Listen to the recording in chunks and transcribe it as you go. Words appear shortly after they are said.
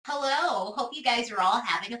Hello, hope you guys are all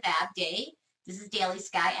having a fab day. This is Daily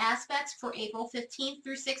Sky Aspects for April 15th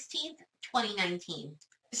through 16th, 2019.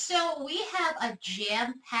 So we have a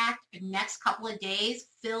jam-packed next couple of days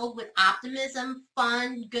filled with optimism,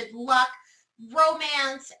 fun, good luck,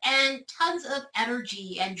 romance, and tons of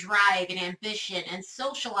energy and drive and ambition and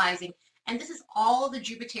socializing. And this is all the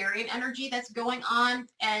Jupiterian energy that's going on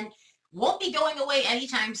and won't be going away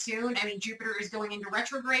anytime soon. I mean, Jupiter is going into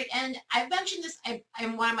retrograde, and I've mentioned this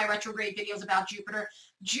in one of my retrograde videos about Jupiter.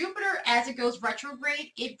 Jupiter, as it goes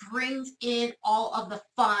retrograde, it brings in all of the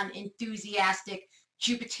fun, enthusiastic,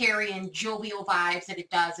 Jupiterian, jovial vibes that it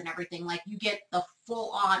does and everything. Like, you get the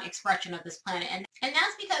full-on expression of this planet. And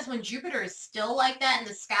that's because when Jupiter is still like that in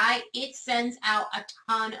the sky, it sends out a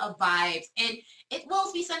ton of vibes. And it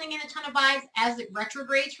will be sending in a ton of vibes as it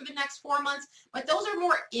retrogrades for the next 4 months, but those are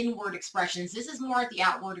more inward expressions. This is more the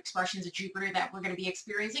outward expressions of Jupiter that we're going to be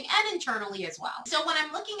experiencing, and internally as well. So when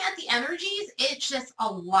I'm looking at the energies, it's just a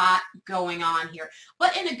lot going on here,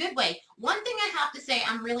 but in a good way. One thing I have to say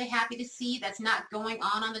I'm really happy to see that's not going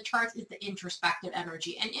on the charts is the introspective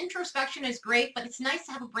energy. And introspection is great, but it's nice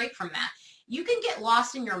to have a break from that. You can get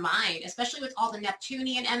lost in your mind, especially with all the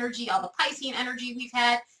Neptunian energy, all the Piscean energy we've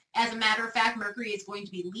had. As a matter of fact, Mercury is going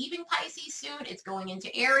to be leaving Pisces soon. It's going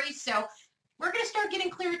into Aries. So we're going to start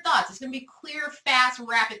getting clear thoughts. It's going to be clear, fast,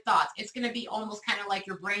 rapid thoughts. It's going to be almost kind of like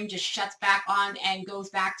your brain just shuts back on and goes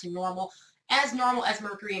back to normal as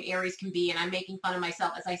Mercury and Aries can be. And I'm making fun of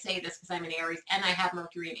myself as I say this because I'm in Aries and I have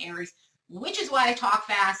Mercury in Aries, which is why I talk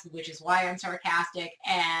fast, which is why I'm sarcastic,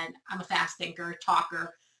 and I'm a fast thinker,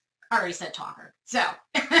 talker. I already said talker. So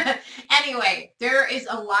anyway, there is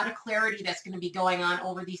a lot of clarity that's going to be going on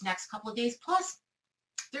over these next couple of days. Plus,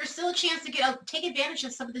 there's still a chance to take advantage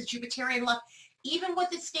of some of this Jupiterian luck, even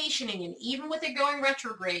with it stationing and even with it going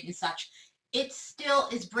retrograde and such. It still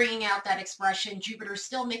is bringing out that expression. Jupiter's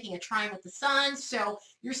still making a trine with the sun, so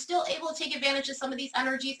you're still able to take advantage of some of these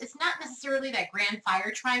energies. It's not necessarily that grand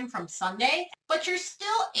fire trine from Sunday, but you're still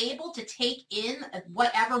able to take in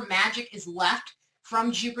whatever magic is left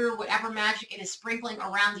from Jupiter, whatever magic it is sprinkling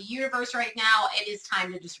around the universe right now. It is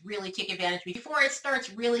time to just really take advantage before it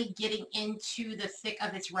starts really getting into the thick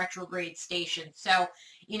of its retrograde station. So,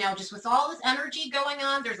 you know, just with all this energy going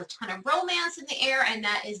on, there's a ton of romance in the air, and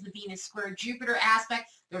that is the Venus square Jupiter aspect.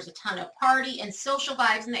 There's a ton of party and social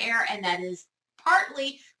vibes in the air, and that is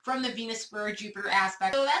partly from the Venus square Jupiter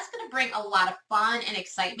aspect. So that's going to bring a lot of fun and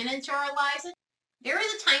excitement into our lives. There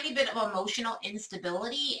is a tiny bit of emotional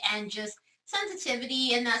instability and just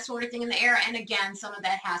sensitivity and that sort of thing in the air. And again, some of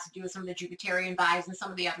that has to do with some of the Jupiterian vibes and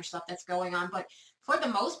some of the other stuff that's going on. But for the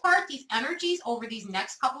most part, these energies over these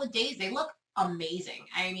next couple of days, they look amazing.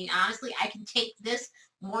 I mean, honestly, I can take this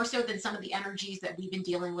more so than some of the energies that we've been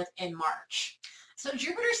dealing with in March. So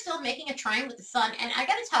Jupiter's still making a trine with the sun. And I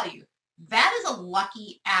got to tell you, that is a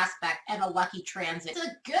lucky aspect and a lucky transit. It's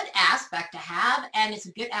a good aspect to have, and it's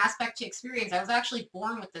a good aspect to experience. I was actually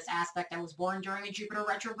born with this aspect. I was born during a Jupiter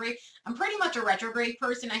retrograde. I'm pretty much a retrograde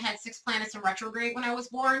person. I had 6 planets in retrograde when I was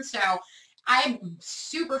born, so I'm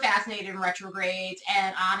super fascinated in retrogrades,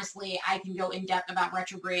 and honestly, I can go in depth about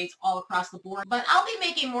retrogrades all across the board. But I'll be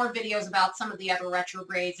making more videos about some of the other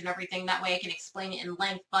retrogrades and everything. That way I can explain it in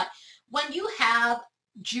length. But when you have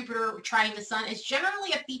Jupiter trining the sun, is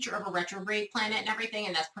generally a feature of a retrograde planet and everything,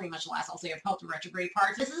 and that's pretty much the last I'll say about the retrograde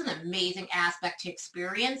parts. This is an amazing aspect to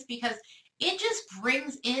experience because it just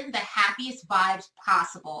brings in the happiest vibes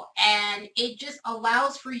possible, and it just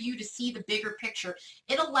allows for you to see the bigger picture.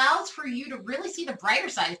 It allows for you to really see the brighter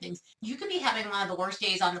side of things. You could be having one of the worst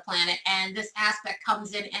days on the planet, and this aspect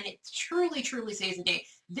comes in and it truly, truly saves the day.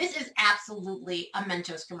 This is absolutely a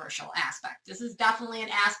Mentos commercial aspect. This is definitely an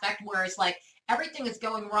aspect where it's like everything is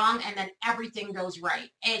going wrong and then everything goes right.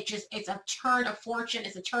 It's a turn of fortune,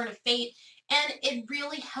 it's a turn of fate, and it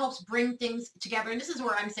really helps bring things together. And this is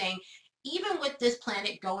where I'm saying, even with this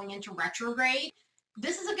planet going into retrograde,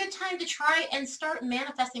 this is a good time to try and start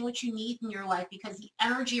manifesting what you need in your life, because the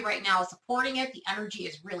energy right now is supporting it. The energy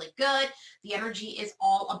is really good. The energy is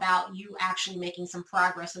all about you actually making some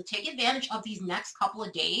progress. So take advantage of these next couple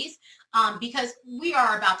of days because we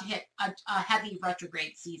are about to hit a heavy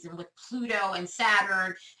retrograde season with Pluto and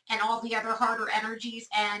Saturn and all the other harder energies.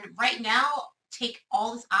 And right now, take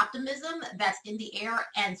all this optimism that's in the air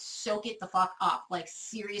and soak it the fuck up. Like,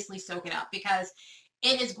 seriously soak it up, because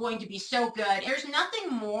it is going to be so good. There's nothing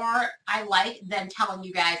more I like than telling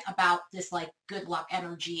you guys about this like good luck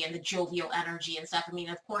energy and the jovial energy and stuff. I mean,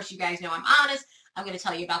 of course, you guys know I'm honest. I'm going to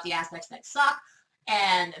tell you about the aspects that suck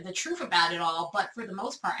and the truth about it all. But for the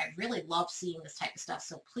most part, I really love seeing this type of stuff.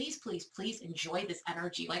 So please, please, please enjoy this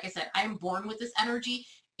energy. Like I said, I am born with this energy.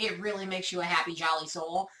 It really makes you a happy, jolly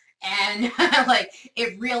soul. And like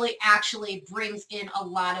it really actually brings in a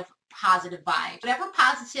lot of positive vibes. Whatever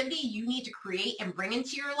positivity you need to create and bring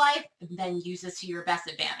into your life, then use this to your best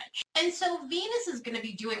advantage. And so Venus is going to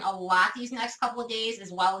be doing a lot these next couple of days,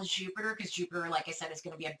 as well as Jupiter, because Jupiter, like I said, is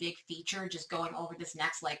going to be a big feature just going over this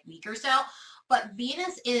next like week or so. But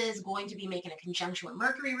Venus is going to be making a conjunction with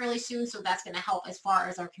Mercury really soon, so that's going to help as far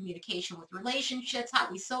as our communication with relationships, how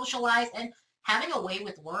we socialize, and having a way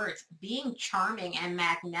with words, being charming and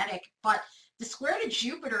magnetic. But the square to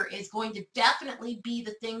Jupiter is going to definitely be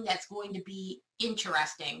the thing that's going to be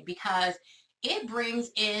interesting, because it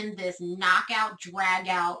brings in this knockout, drag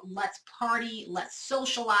out, let's party, let's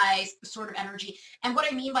socialize sort of energy. And what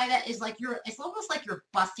I mean by that is like it's almost like you're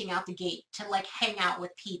busting out the gate to like hang out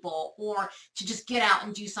with people, or to just get out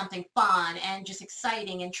and do something fun and just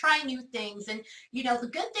exciting and try new things. And you know, the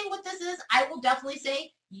good thing with this is I will definitely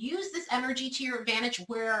say use this energy to your advantage,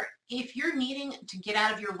 where if you're needing to get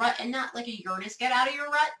out of your rut, and not like a Uranus get out of your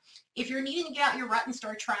rut, if you're needing to get out your rut and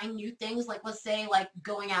start trying new things, like let's say like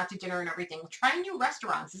going out to dinner and everything, trying new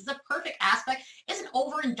restaurants, this is a perfect aspect. It's an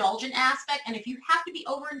overindulgent aspect, and if you have to be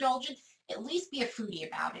overindulgent, at least be a foodie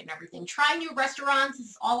about it and everything. Try new restaurants. This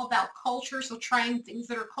is all about culture, so trying things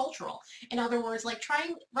that are cultural. In other words, like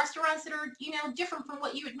trying restaurants that are, you know, different from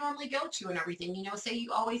what you would normally go to and everything. You know, say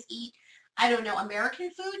you always eat, I don't know, American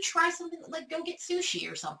food, try something like go get sushi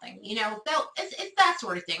or something. You know, it's that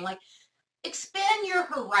sort of thing. Like expand your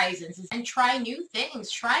horizons and try new things.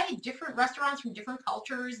 Try different restaurants from different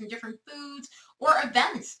cultures and different foods, or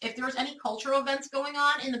events. If there's any cultural events going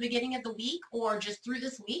on in the beginning of the week or just through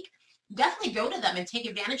this week, definitely go to them and take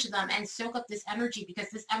advantage of them and soak up this energy, because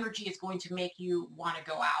this energy is going to make you want to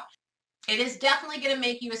go out. It is definitely going to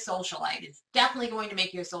make you a socialite. It's definitely going to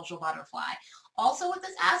make you a social butterfly. Also with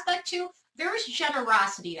this aspect too, there is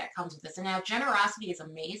generosity that comes with this. And now generosity is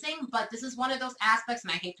amazing, but this is one of those aspects,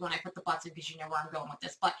 and I hate when I put the buts in because you know where I'm going with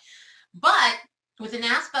this, but with an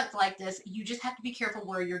aspect like this, you just have to be careful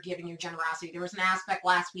where you're giving your generosity. There was an aspect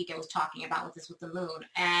last week I was talking about with this with the moon,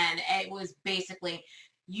 and it was basically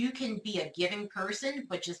you can be a giving person,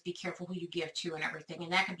 but just be careful who you give to and everything.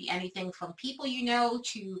 And that could be anything from people you know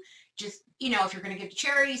to just, you know, if you're going to give to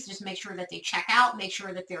charities, just make sure that they check out, make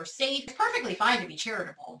sure that they're safe. It's perfectly fine to be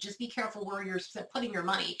charitable. Just be careful where you're putting your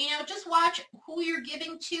money. You know, just watch who you're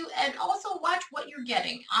giving to, and also watch what you're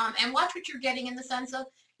getting. And watch what you're getting in the sense of,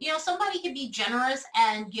 you know, somebody can be generous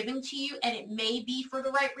and giving to you, and it may be for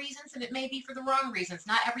the right reasons and it may be for the wrong reasons.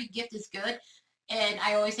 Not every gift is good. And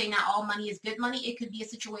I always say not all money is good money. It could be a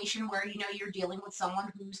situation where, you know, you're dealing with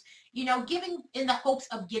someone who's, you know, giving in the hopes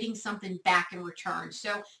of getting something back in return.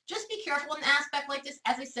 So just be careful in an aspect like this.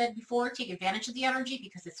 As I said before, take advantage of the energy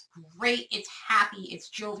because it's great. It's happy. It's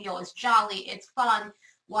jovial. It's jolly. It's fun.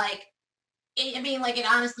 Like, I mean, like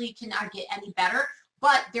it honestly cannot get any better.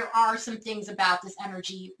 But there are some things about this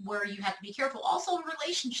energy where you have to be careful. Also in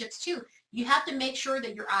relationships too. You have to make sure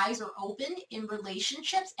that your eyes are open in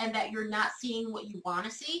relationships and that you're not seeing what you want to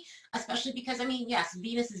see, especially because, I mean, yes,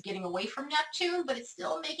 Venus is getting away from Neptune, but it's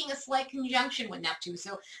still making a slight conjunction with Neptune.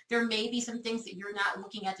 So there may be some things that you're not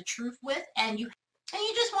looking at the truth with, and you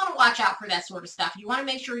just want to watch out for that sort of stuff. You want to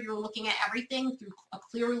make sure you're looking at everything through a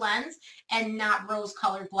clear lens and not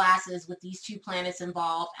rose-colored glasses with these two planets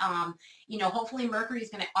involved. You know, hopefully Mercury is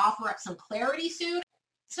going to offer up some clarity soon.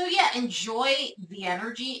 So yeah, enjoy the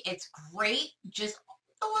energy. It's great. Just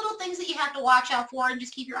the little things that you have to watch out for and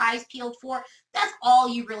just keep your eyes peeled for. That's all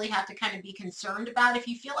you really have to kind of be concerned about. If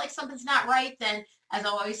you feel like something's not right, then as I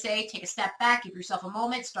always say, take a step back, give yourself a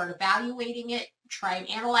moment, start evaluating it, try and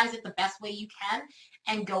analyze it the best way you can,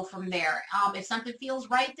 and go from there. If something feels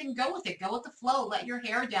right, then go with it. Go with the flow. Let your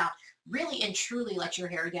hair down. Really and truly let your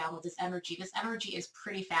hair down with this energy. This energy is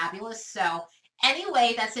pretty fabulous. So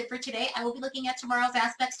anyway, that's it for today. I will be looking at tomorrow's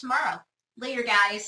aspects tomorrow. Later, guys.